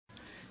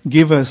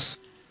give us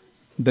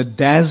the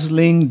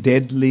dazzling,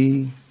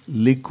 deadly,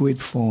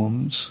 liquid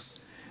forms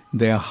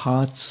their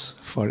hearts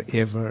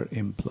forever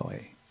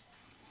employ.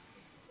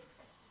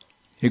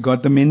 You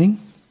got the meaning?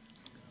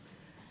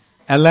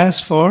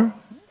 Alas for,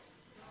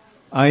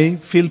 I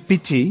feel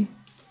pity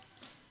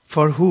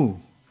for who?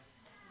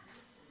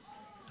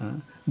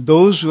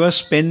 Those who are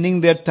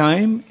spending their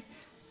time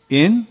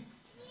in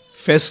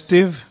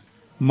festive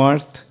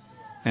mirth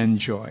and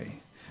joy.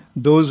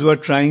 Those who are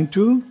trying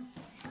to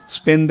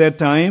spend their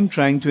time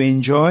trying to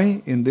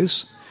enjoy in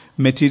this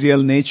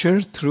material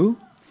nature through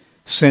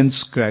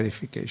sense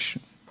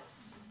gratification.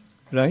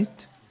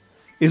 Right?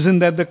 Isn't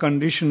that the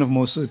condition of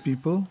most of the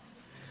people?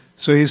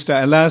 So he's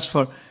to alas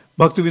for,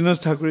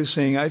 Bhaktivinoda Thakur is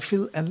saying, I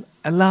feel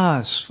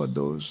alas for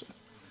those.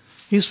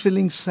 He's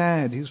feeling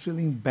sad, he's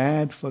feeling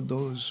bad for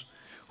those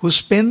who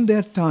spend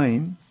their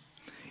time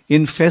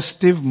in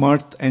festive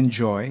mirth and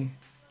joy,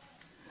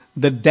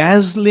 the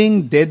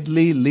dazzling,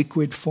 deadly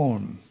liquid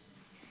form.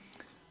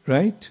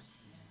 Right?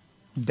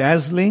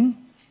 Dazzling,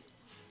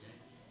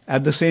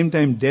 at the same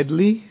time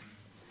deadly,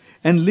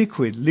 and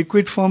liquid.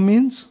 Liquid form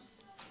means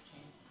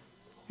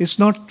it's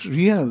not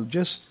real,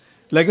 just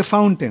like a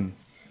fountain.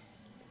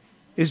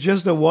 It's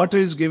just the water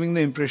is giving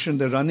the impression,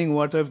 the running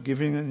water of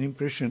giving an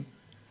impression,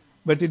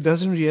 but it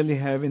doesn't really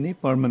have any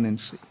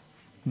permanency.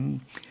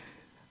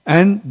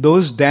 And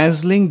those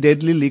dazzling,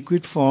 deadly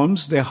liquid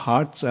forms, their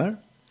hearts are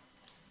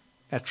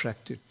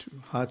attracted to,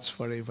 hearts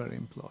forever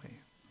employ.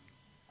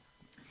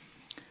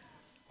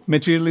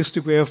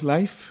 Materialistic way of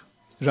life,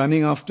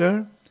 running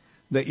after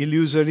the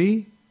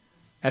illusory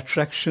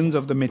attractions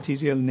of the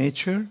material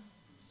nature,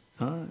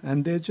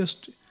 and they're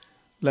just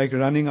like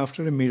running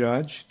after a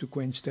mirage to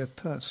quench their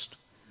thirst.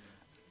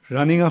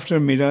 Running after a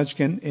mirage,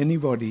 can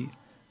anybody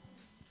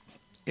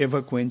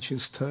ever quench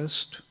his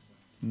thirst?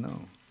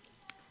 No.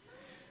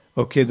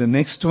 Okay, the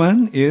next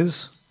one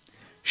is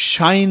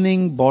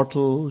shining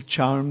bottle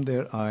charm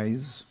their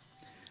eyes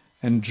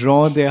and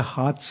draw their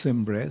heart's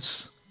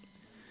embrace.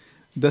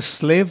 The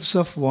slaves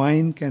of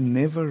wine can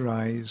never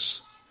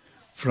rise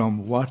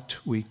from what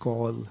we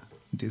call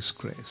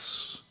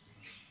disgrace.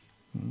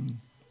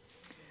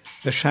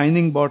 The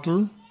shining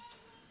bottle,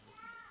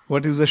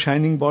 what is the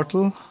shining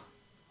bottle?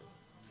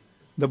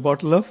 The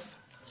bottle of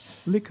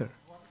liquor.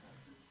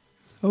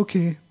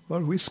 Okay,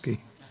 or whiskey.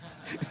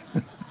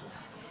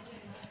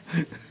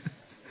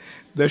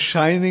 The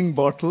shining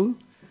bottle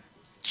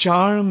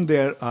charm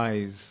their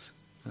eyes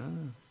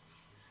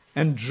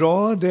and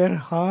draw their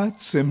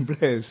heart's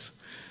embrace.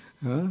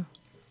 The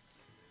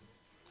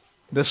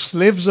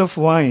slaves of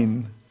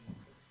wine.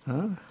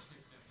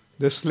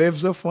 The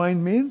slaves of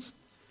wine means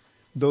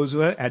those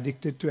who are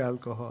addicted to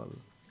alcohol.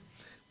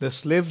 The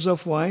slaves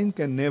of wine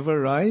can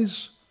never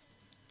rise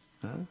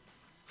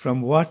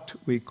from what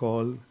we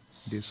call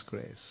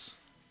disgrace.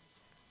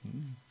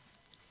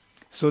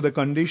 So the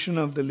condition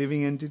of the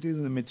living entities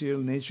in the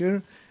material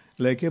nature,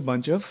 like a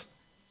bunch of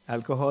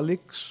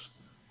alcoholics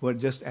who are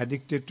just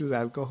addicted to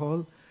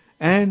alcohol,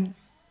 and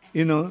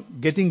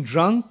getting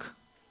drunk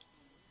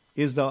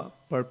is the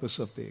purpose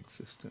of the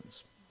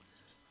existence.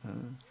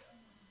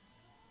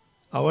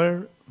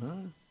 Our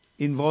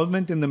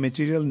involvement in the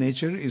material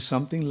nature is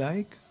something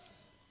like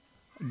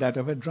that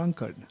of a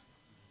drunkard.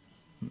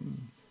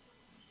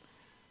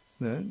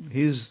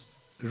 He's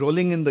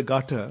rolling in the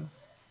gutter.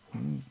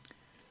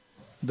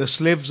 The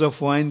slaves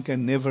of wine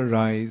can never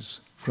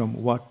rise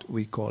from what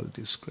we call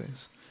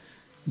disgrace.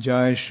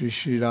 Jai Shri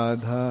Shri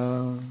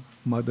Radha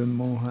Madan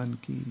Mohan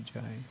ki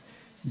Jai.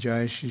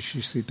 Jai Shri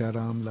Shri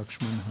Sitaram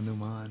Lakshman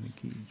Hanuman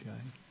ki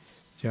Jai.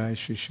 Jai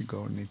Shri Shri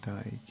Gaur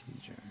Nitai ki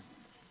Jai.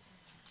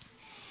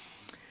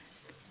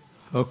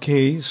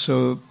 Okay,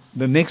 so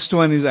the next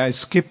one is, I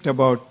skipped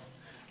about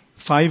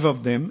 5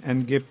 of them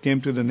and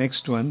came to the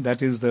next one.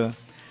 That is the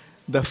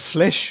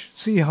flesh.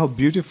 See how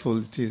beautiful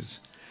it is.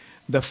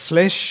 The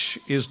flesh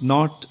is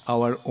not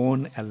our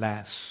own,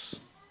 alas.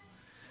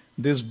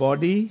 This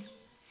body,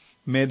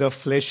 made of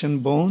flesh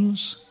and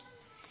bones,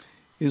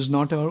 is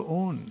not our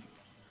own.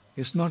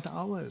 It's not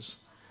ours.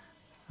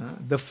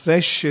 The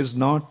flesh is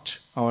not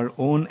our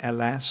own,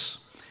 alas.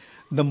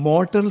 The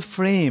mortal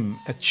frame,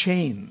 a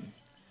chain.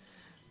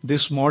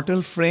 This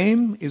mortal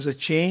frame is a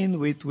chain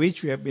with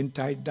which we have been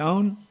tied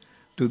down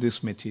to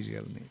this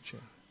material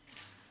nature.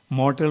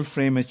 Mortal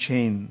frame, a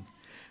chain.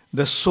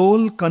 The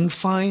soul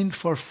confined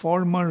for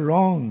former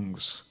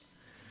wrongs.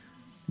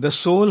 The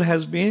soul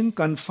has been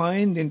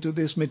confined into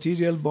this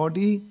material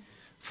body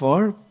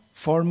for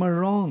former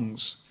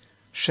wrongs,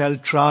 shall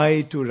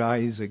try to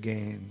rise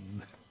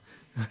again.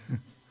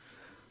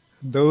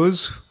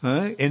 Those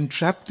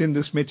entrapped in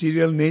this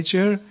material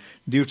nature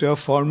due to a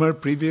former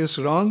previous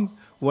wrong,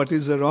 what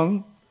is the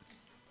wrong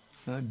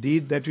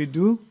deed that we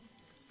do?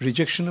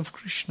 Rejection of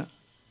Krishna.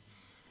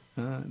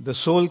 The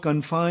soul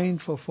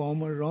confined for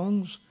former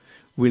wrongs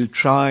will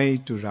try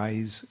to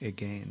rise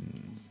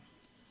again.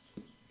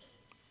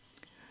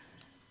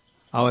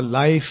 Our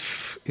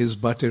life is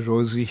but a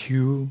rosy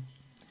hue,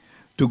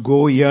 to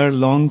go ere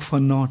long for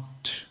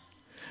naught.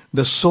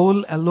 The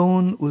soul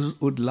alone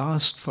would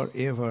last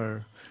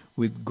forever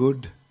with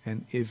good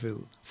and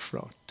evil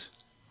fraught.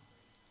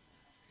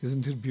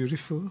 Isn't it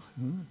beautiful?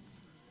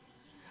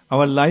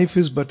 Our life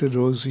is but a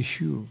rosy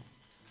hue.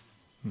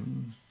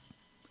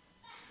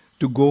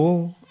 To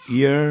go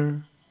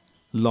ere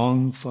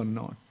long for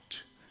naught.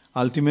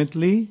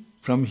 Ultimately,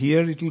 from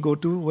here it will go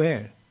to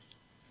where?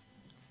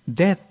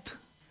 Death,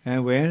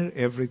 and where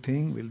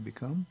everything will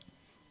become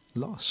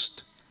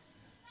lost.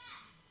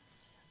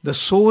 The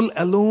soul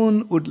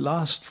alone would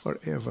last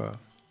forever,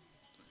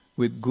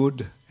 with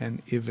good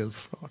and evil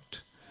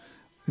fraught.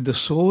 The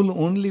soul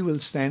only will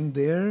stand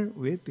there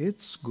with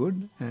its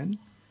good and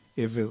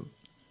evil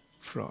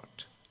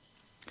fraught.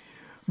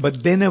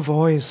 But then a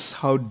voice,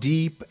 how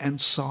deep and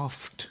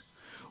soft,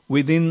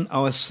 within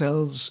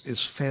ourselves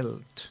is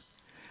felt.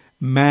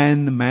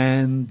 Man,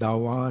 man,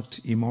 thou art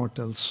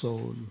immortal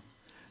soul,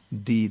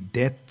 thee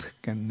death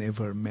can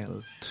never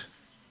melt.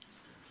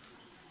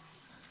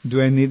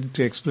 Do I need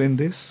to explain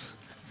this?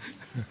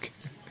 Okay.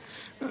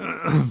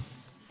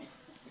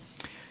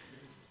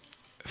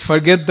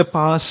 Forget the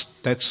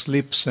past that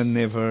slips and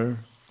never,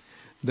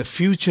 the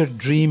future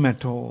dream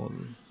at all.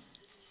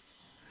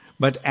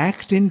 But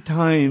act in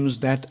times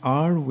that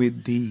are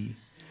with thee,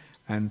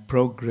 and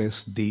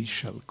progress thee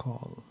shall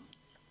call.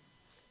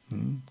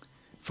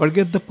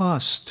 Forget the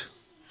past.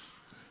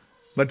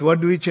 But what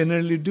do we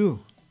generally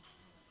do?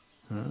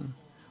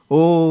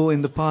 Oh,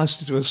 in the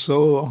past it was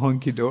so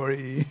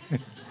honky-dory.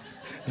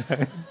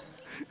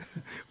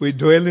 We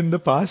dwell in the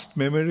past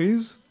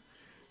memories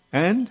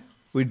and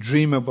we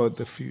dream about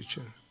the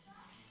future.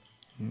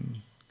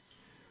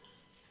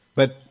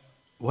 But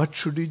what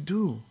should we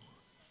do?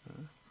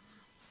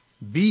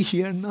 Be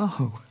here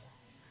now.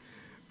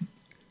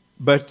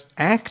 But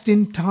act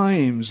in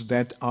times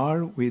that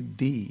are with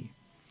thee,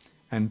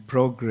 and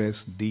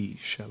progress thee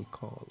shall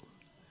call.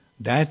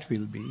 That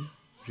will be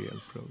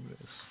real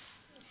progress.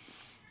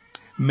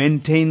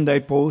 Maintain thy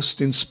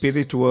post in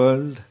spirit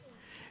world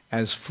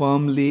as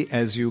firmly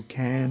as you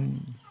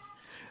can.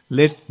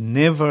 Let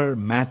never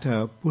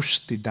matter push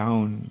thee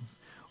down,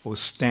 O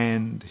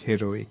stand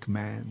heroic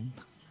man.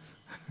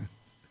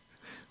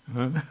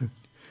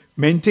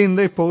 Maintain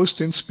thy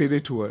post in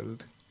spirit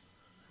world.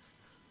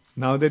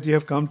 Now that you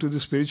have come to the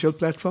spiritual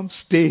platform,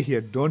 stay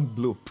here, don't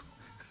bloop.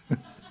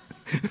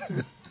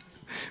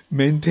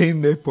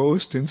 Maintain thy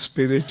post in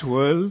spirit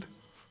world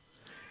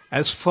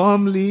as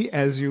firmly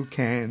as you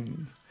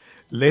can.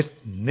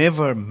 Let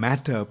never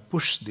matter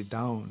push thee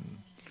down,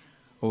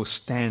 O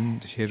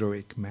stand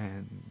heroic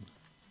man.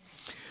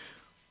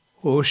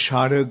 O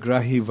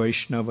Sharagrahi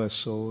Vaishnava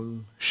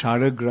soul.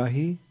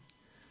 Sharagrahi,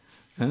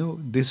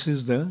 this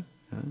is the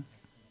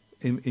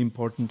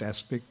important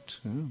aspect.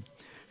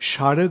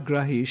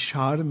 Sharagrahi,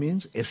 Shar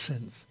means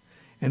essence,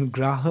 and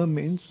Graha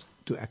means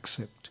to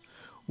accept.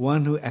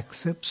 One who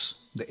accepts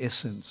the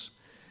essence.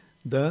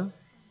 The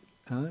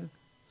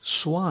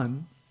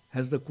swan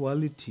has the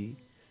quality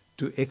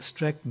to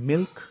extract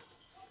milk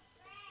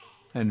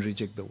and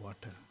reject the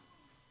water.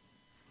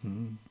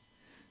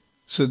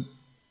 So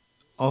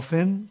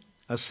often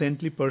a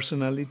saintly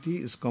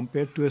personality is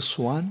compared to a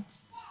swan,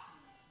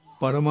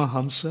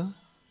 Paramahamsa.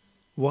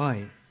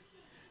 Why?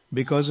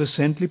 Because a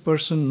saintly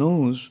person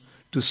knows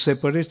to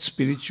separate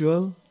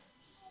spiritual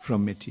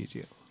from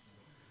material.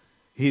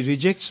 He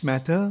rejects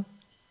matter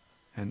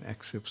and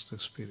accepts the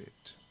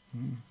spirit.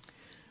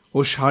 O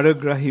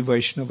Sharagrahi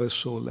Vaishnava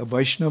soul. A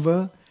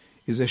Vaishnava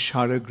is a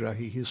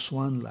Sharagrahi, he is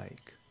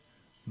swan-like.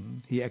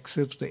 He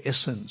accepts the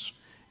essence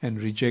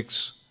and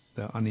rejects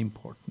the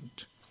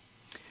unimportant.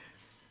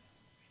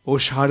 O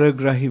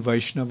Sharagrahi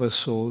Vaishnava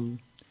soul,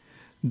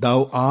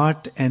 thou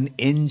art an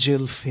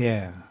angel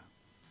fair.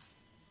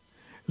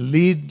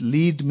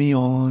 Lead me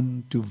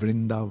on to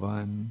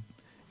Vrindavan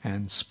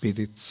and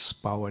spirit's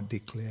power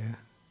declare.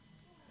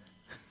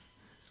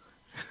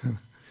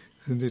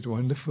 Isn't it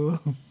wonderful?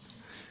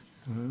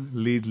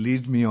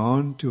 Lead me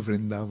on to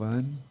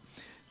Vrindavan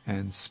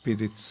and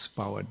spirit's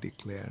power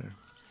declare.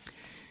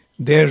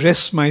 There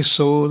rests my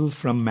soul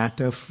from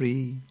matter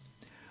free,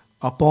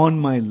 upon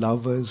my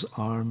lover's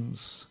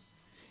arms.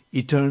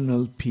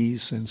 Eternal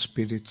peace and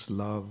spirit's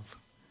love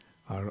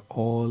are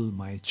all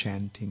my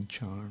chanting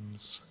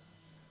charms.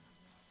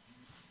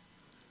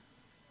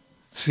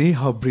 See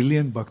how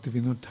brilliant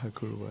Bhaktivinoda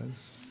Thakur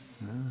was.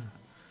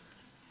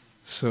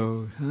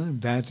 So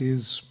that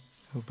is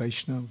a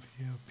Vaishnava,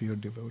 pure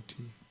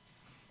devotee.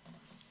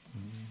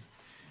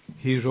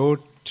 He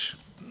wrote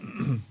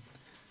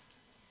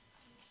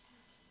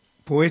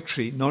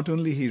poetry. Not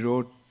only he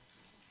wrote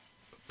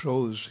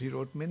prose, he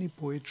wrote many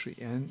poetry,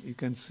 and you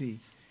can see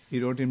he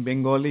wrote in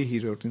Bengali, he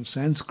wrote in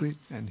Sanskrit,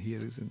 and here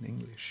is in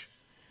English.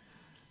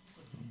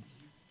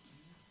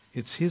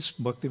 It's his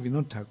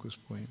Bhaktivinoda Thakur's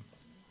poem.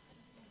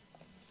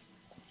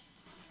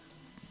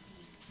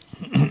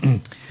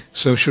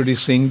 So should he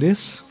sing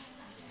this?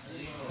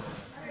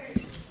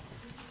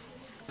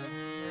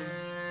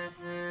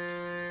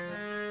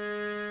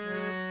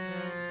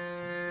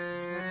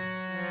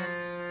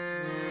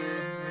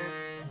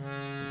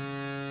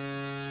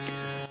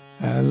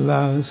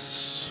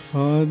 Alas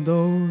for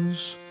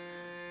those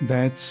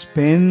that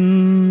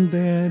spend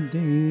their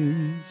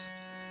days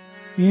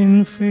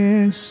in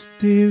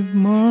festive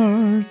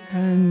mirth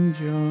and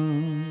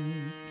joy.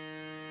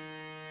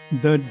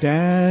 The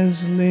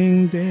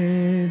dazzling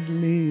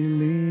deadly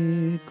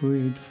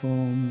liquid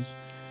forms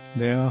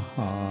their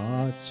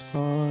hearts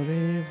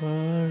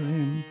forever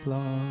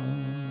employ.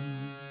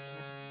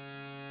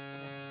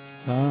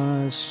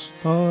 Thus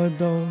for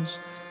those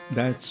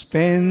that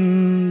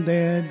spend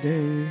their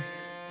days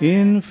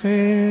in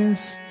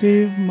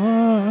festive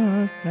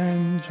mirth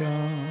and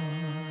joy,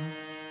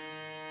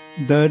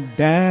 the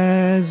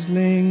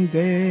dazzling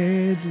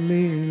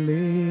deadly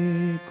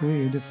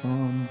liquid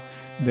form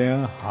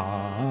their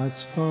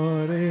hearts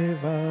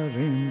forever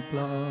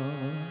employ.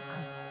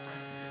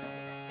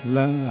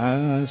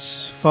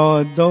 Alas,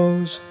 for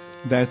those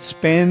that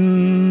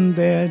spend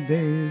their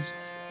days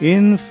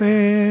in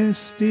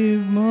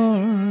festive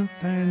mirth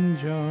and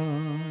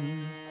joy,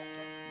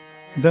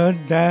 the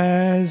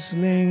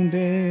dazzling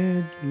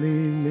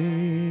deadly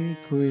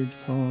liquid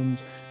forms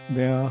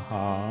their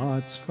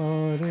hearts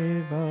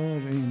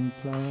forever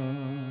employ.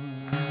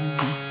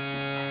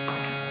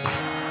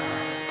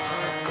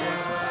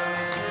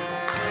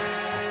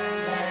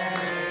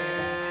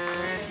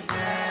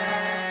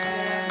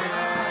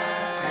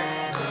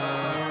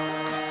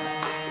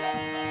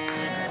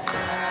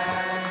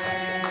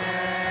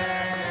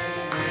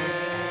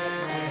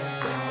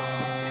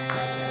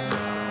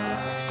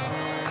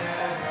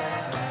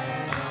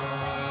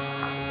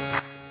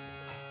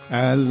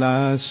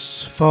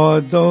 Alas,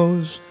 for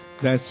those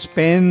that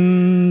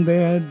spend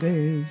their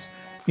days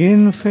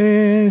in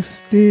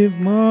festive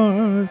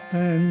mirth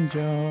and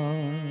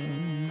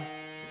joy,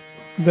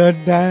 the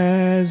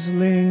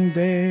dazzling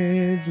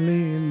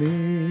deadly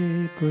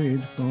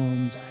liquid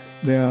forms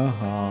their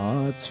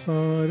hearts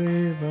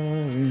forever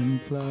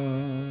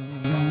employ.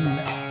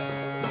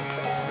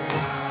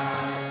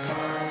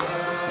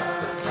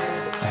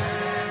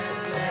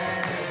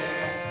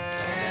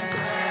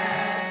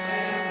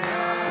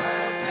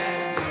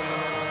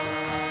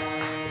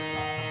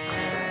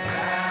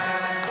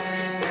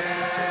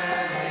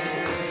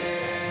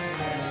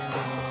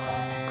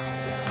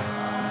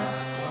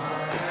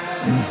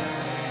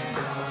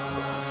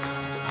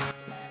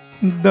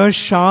 The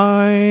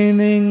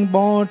shining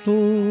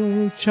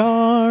bottle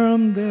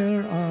charm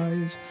their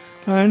eyes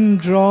and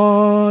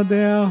draw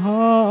their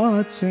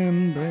hearts'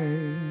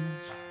 embrace.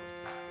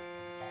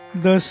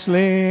 The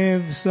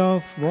slaves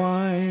of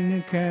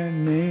wine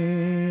can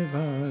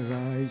never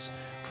rise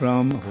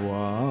from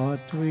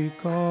what we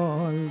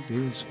call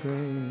disgrace.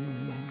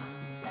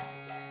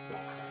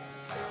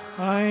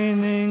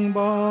 Shining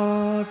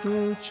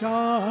bottle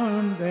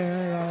charm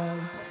their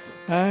eyes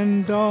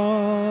and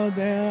all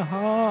their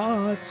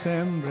hearts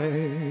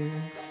embrace.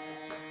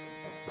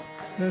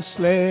 The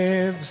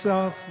slaves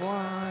of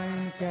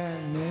wine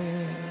can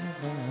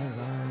never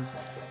rise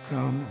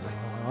from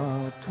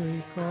what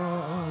we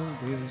call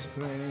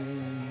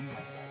disgrace.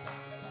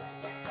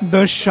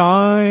 The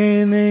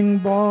shining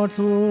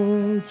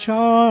bottle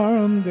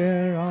charm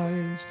their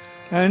eyes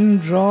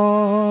and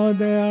draw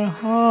their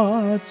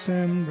hearts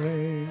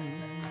embrace.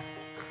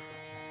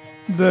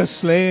 The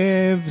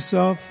slaves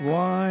of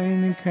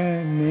wine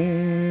can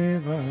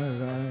never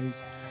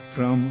rise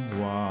from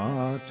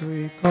what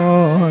we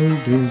call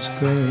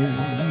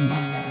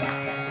disgrace.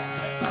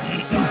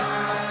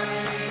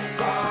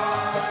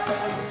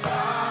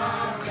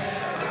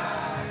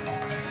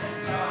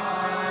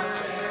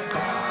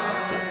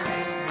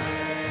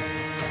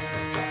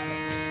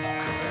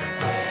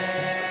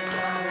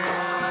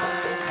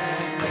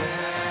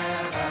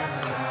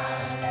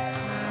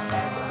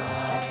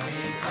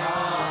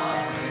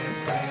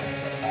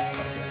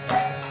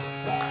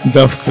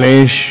 The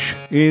flesh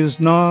is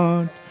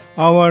not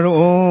our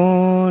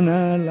own,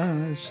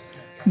 alas,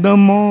 the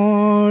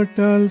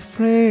mortal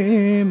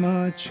frame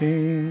a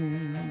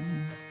chain.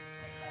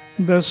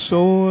 The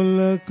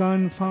soul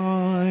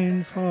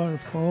confined for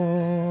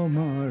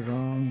former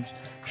wrongs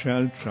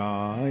shall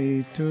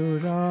try to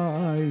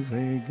rise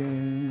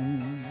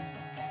again.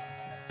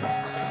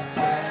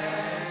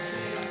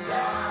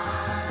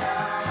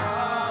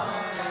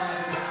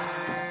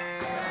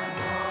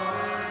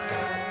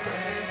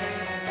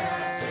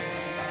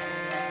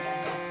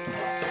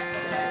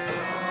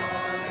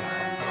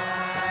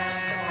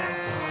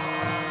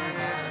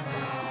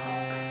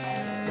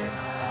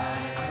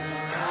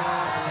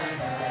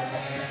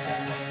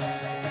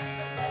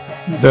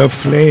 The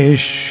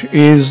flesh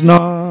is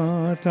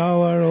not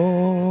our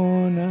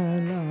own,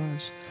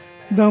 alas,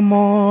 the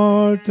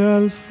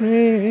mortal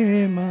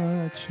frame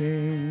a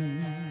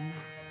chain.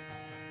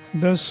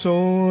 The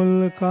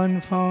soul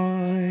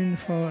confined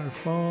for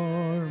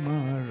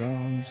former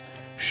wrongs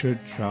should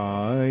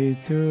try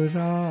to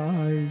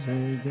rise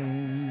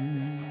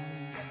again.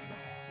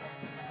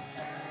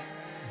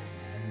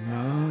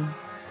 Now,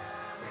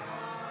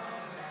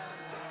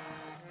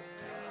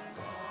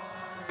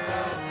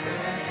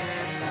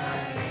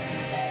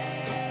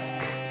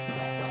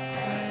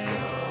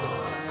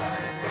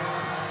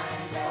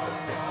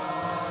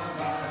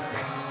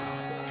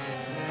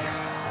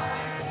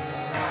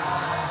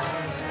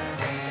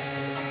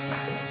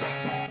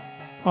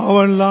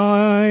 Our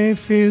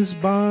life is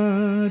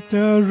but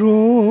a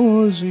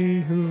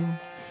rosy hue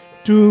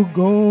to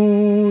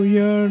go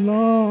ere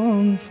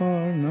long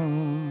for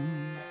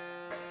none.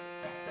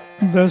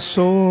 The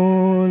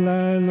soul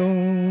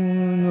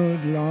alone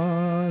would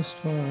last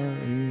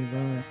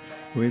forever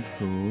with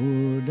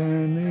good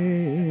and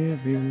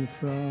evil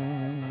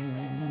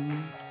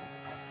front.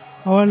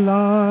 Our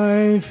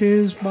life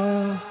is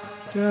but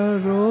a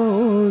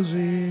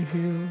rosy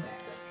hue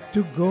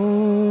to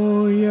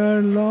go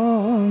ere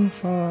long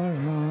for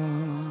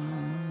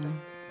none.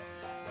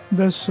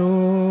 The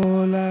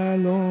soul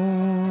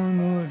alone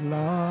would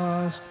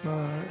last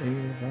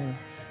forever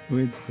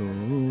with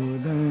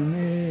good and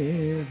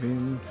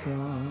evil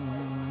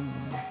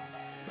front.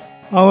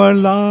 Our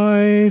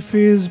life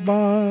is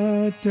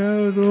but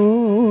a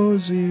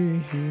rosy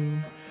hue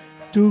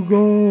to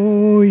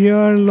go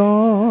ere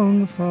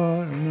long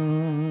for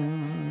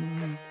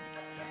none.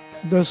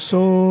 The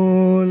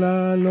soul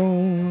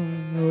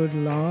alone would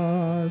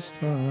last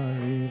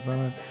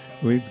forever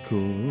with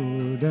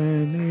good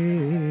and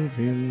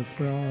evil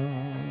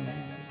front.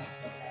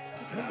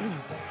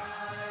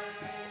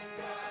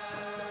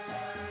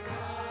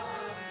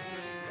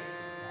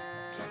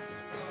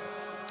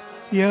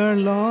 Ere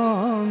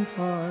long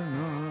for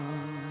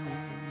none.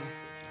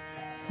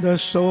 The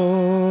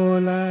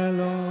soul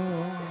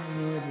alone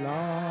would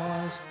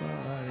last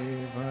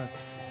forever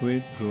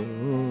with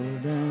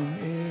good and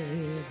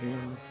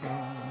evil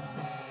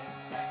front.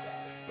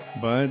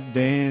 But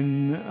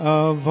then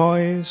a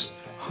voice,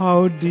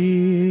 how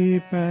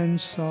deep and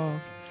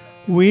soft,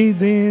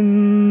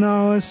 within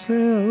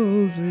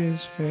ourselves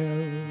is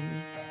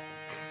felt.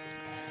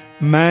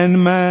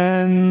 Man,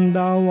 man,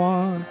 thou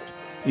art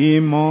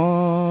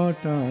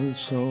immortal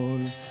soul,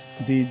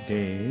 the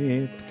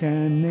death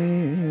can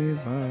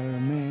never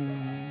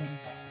mend.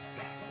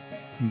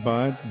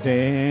 But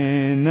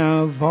then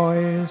a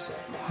voice,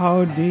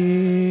 how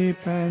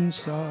deep and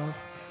soft,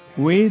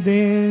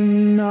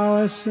 within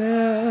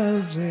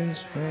ourselves is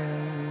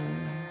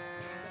felt.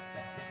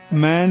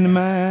 Man,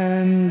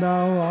 man,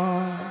 thou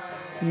art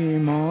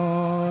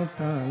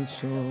immortal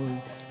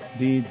soul,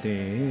 the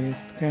death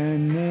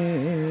can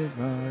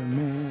never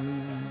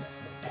mend.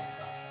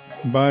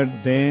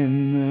 But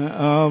then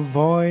a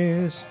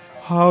voice,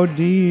 how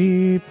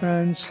deep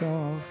and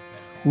soft,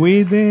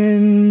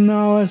 within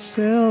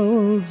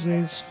ourselves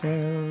is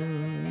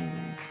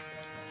felt.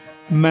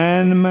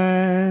 Man,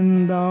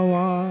 man, thou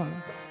art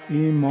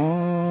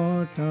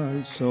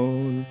immortal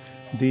soul,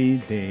 the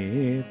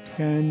death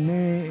can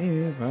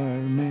never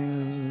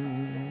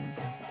melt.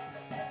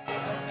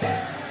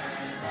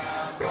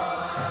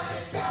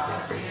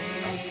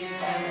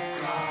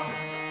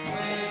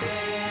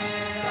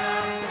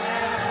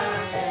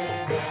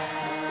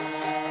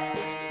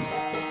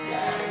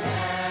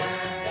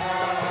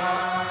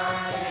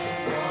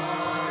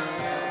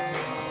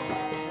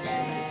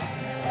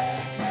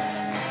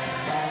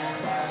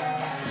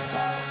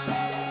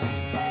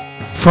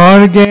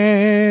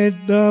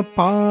 Forget the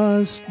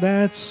past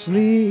that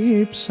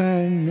sleeps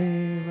and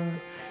never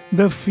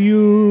the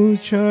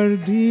future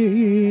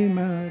dream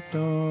at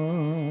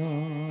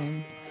all,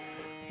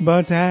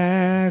 but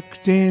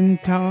act in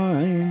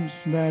times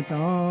that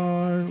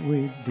are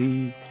with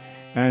thee,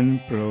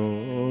 and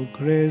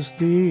progress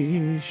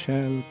thee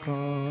shall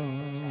call.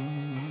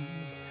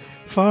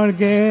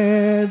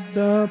 Forget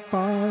the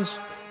past.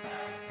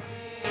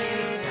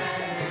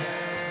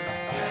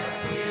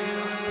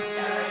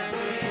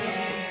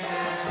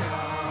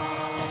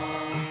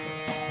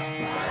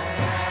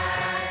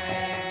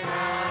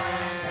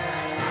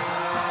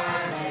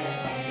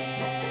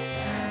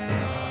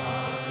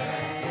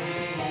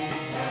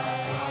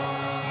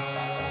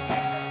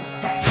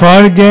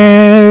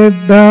 Forget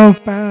the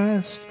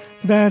past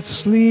that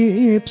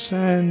sleeps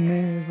and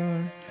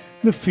never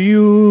the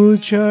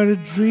future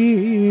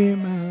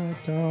dream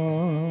at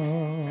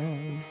all,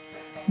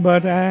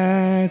 but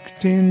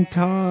act in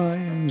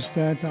times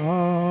that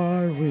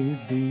are with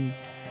thee,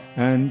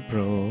 and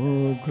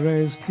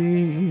progress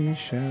thee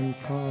shall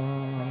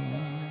call.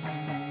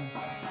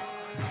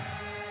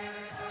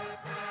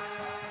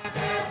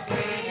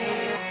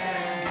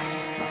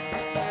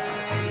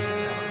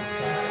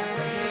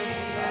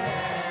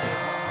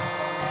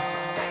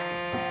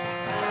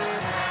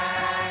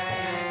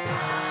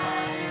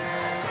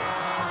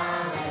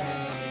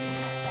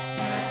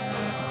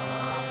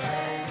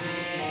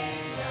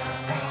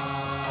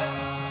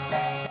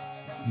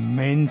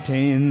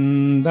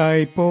 Maintain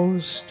thy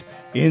post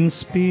in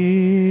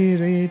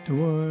spirit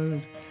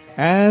world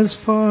as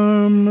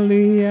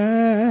firmly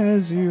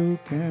as you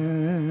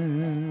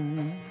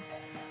can.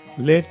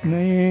 Let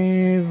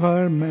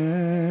never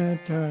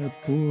matter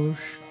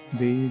push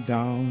thee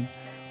down,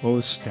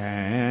 O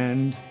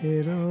stand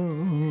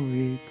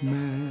heroic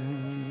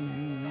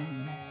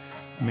man.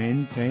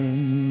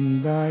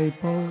 Maintain thy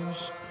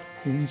post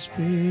in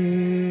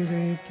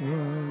spirit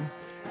world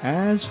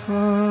as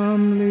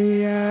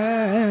firmly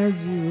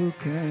as you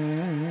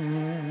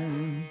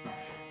can.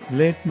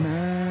 Let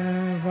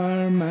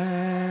never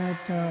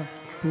matter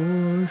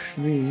push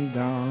thee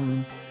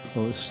down,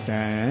 O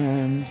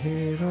stand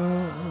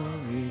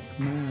heroic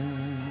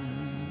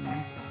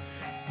man.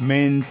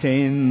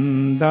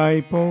 Maintain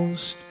thy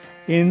post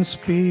in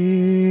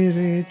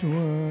spirit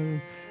world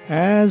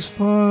as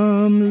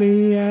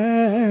firmly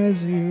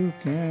as you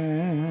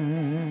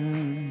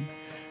can.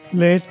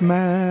 Let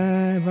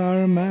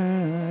never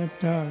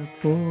matter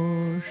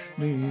push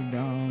thee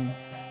down,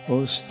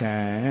 O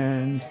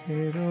stand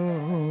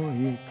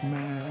heroic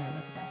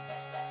man.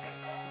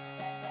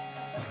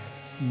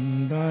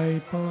 Thy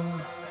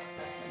post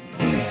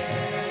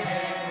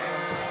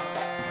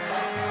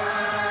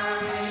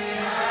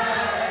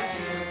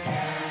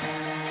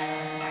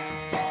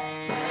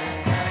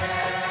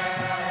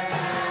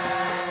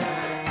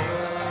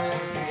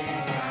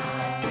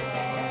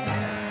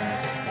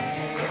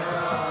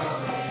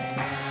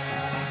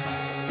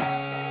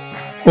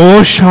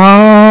O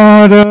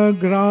Sharagrahi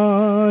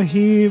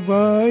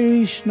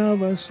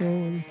Vaishnava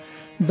soul,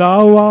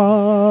 thou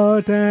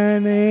art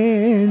an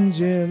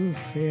angel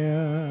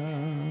fair.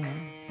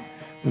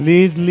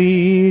 Lead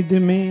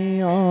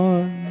me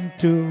on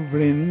to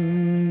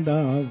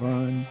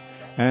Vrindavan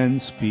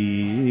and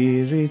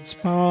Spirit's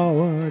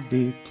power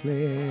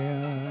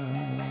declare.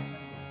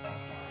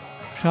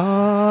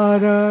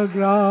 Sharagrahi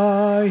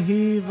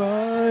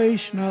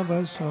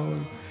Vaishnava soul,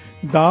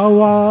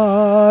 thou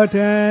art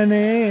an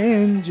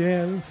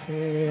angel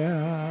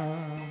fair.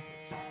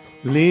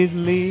 Lead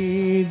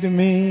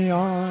me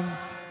on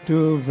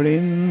to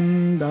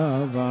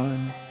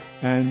Vrindavan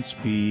and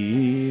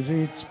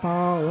Spirit's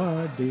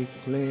power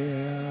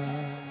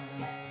declare.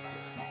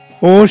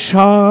 O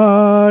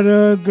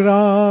Sharagrahi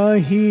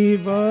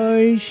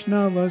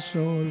Vaishnava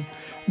soul,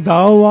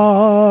 thou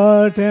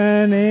art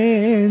an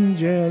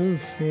angel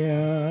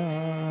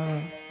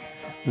fair.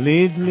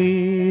 Lead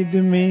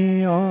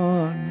me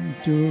on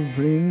to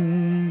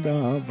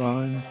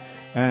Vrindavan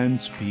and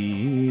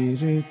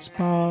Spirit's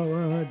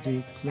power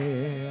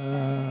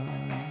declare.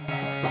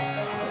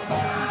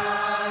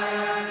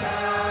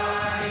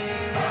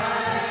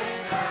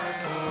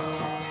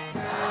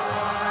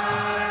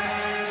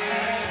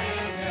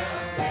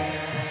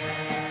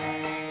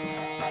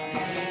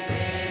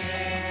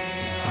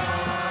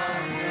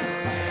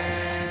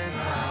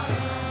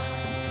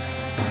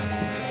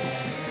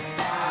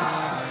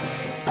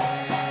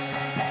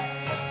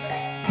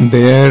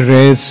 There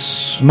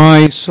rests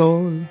my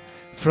soul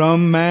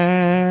from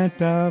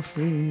matter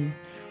free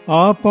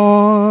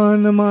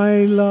upon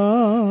my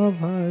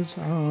lover's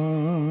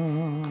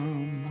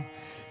arm.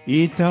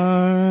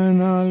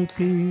 Eternal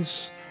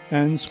peace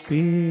and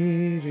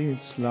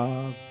Spirit's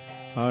love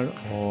are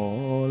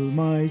all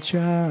my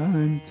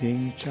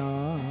chanting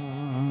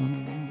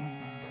charm.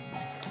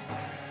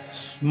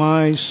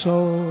 My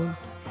soul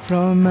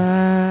from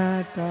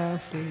matter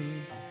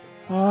free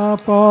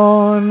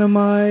upon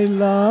my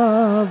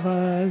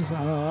lover's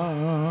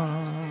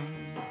arm.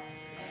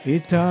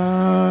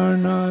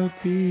 Eternal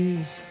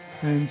peace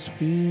and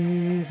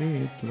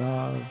Spirit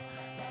love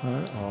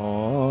are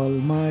all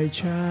my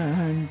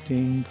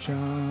chanting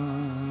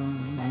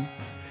charm.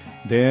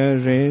 There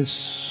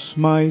rests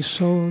my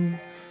soul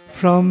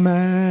from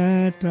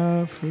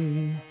matter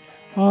free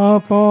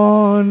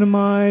upon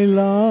my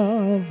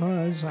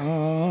lover's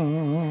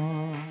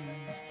arm.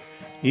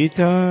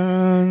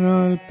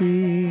 Eternal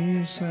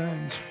peace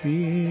and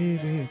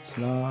Spirit's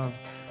love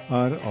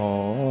are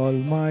all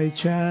my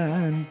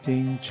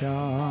chanting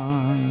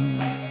charm.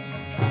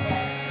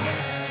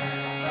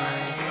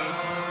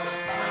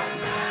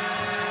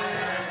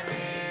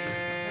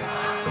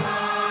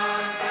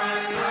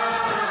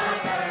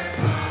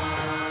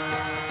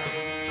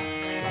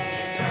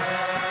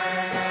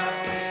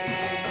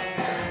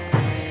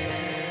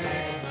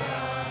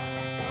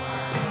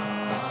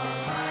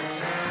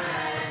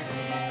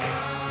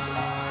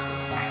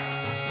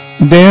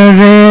 There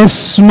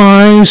rests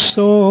my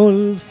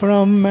soul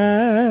from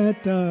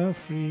matter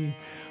free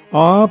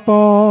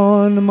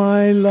upon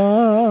my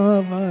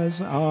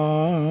lover's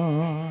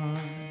arm.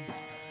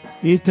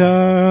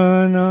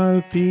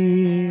 Eternal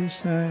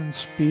peace and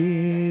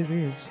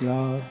Spirit's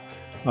love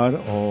are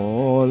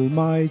all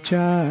my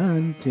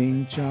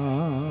chanting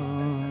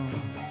charm.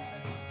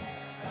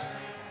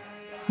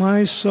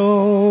 My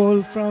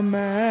soul from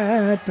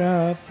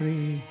matter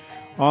free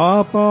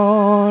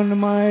upon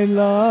my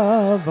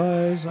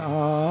lover's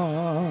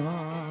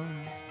arm.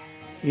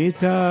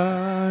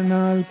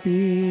 Eternal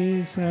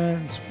peace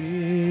and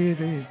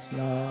Spirit's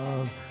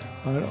love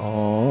are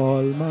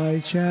all my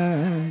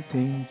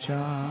chanting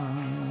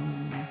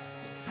charm.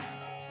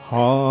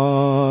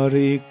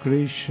 Hare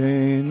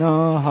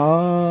Krishna,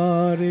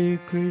 Hare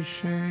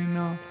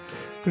Krishna,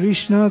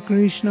 Krishna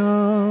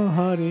Krishna,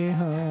 Hare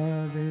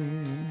Hare,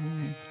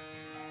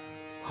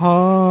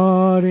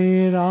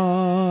 Hare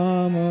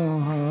Rama,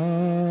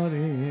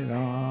 Hare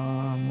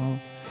Rama,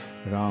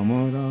 Rama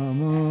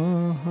Rama,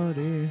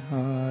 Hare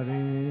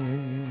Hare.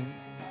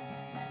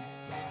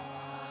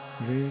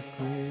 Hare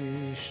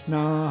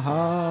Krishna,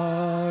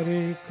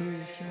 Hare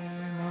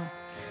Krishna,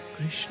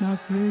 Krishna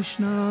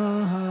Krishna,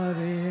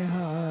 Hare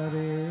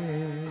Hare,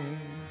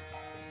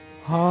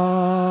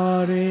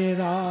 Hare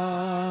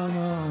Rama,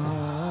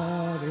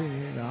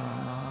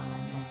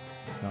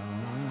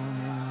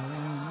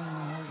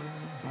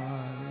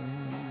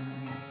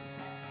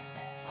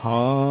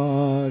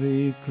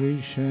 Hare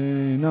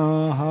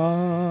Krishna,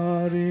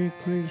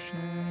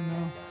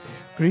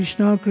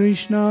 Krishna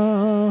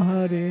Krishna,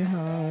 Hare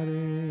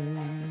Hare,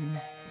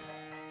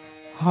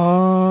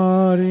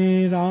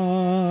 Hare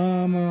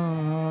Rama,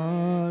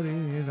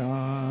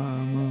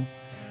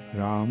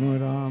 Rama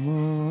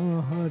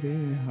Rama,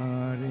 Hare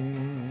Hare.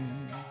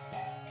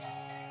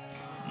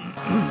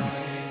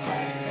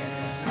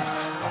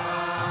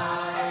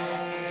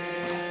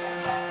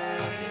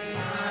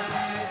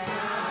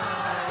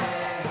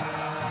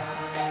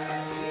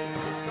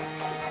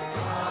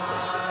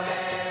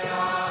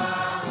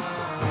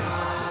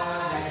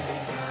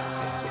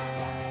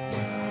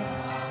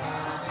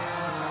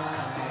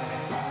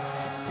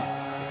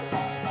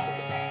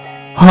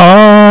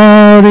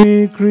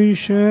 Hare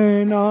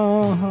Krishna,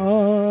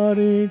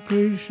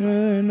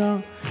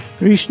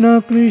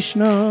 Krishna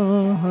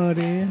Krishna,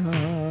 Hare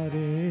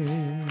Hare,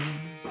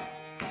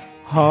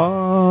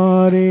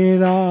 Hare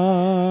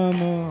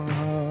Rama,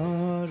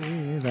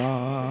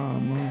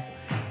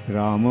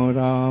 Rama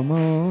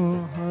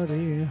Rama,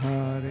 Hare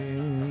Hare.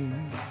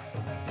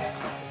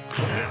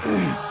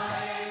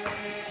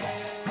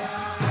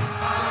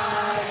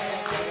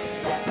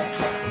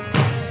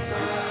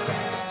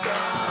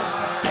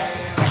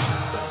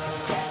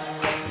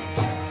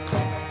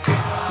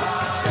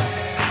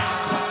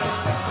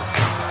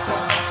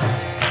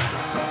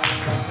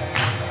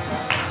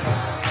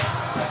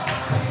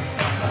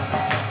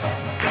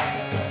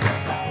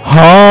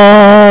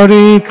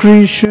 Hare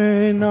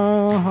Krishna,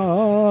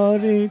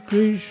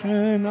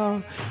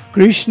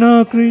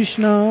 Krishna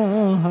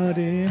Krishna,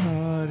 Hare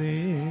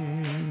Hare,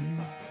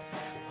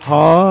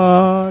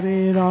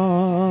 Hare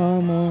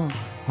Rama,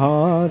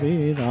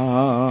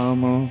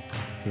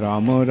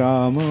 Rama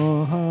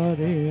Rama,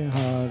 Hare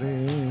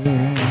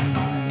Hare.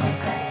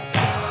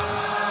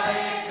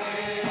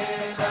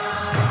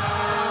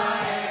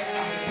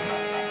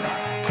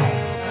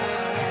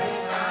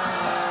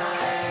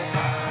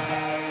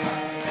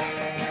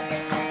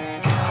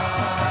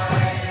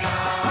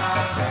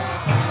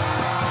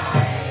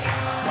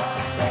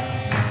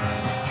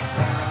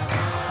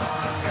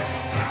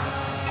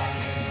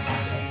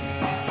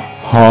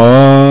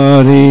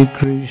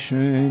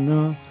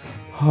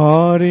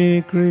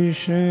 Hare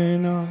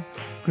Krishna,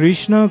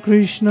 Krishna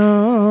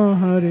Krishna,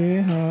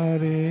 Hare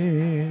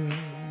Hare,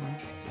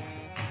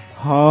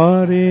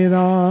 Hare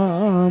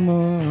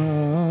Rama,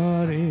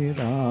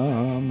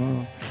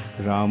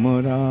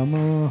 Rama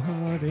Rama,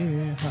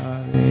 Hare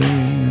Hare.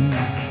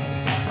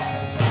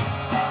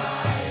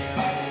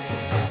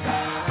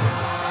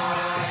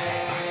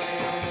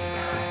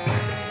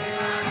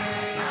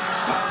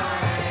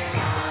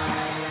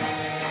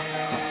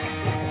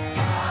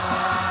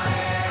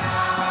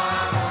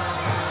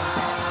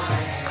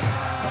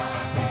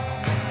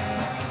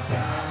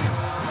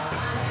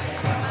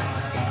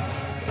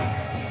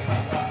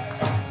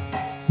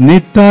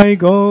 Nitai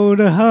Gaur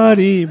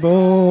Hari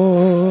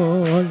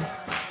Bol,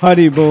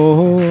 Hari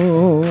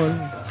Bol,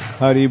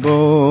 Hari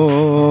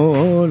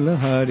Bol,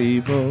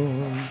 Hari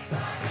Bol.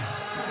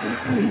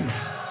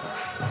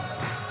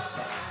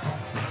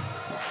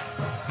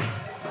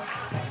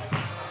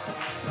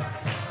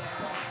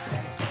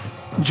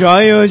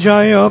 Jaya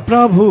Jaya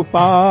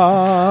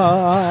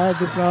Prabhupada,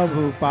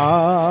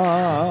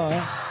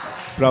 Prabhupada,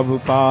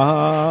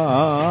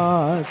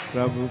 Prabhupada,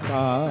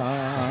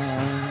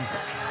 Prabhupada.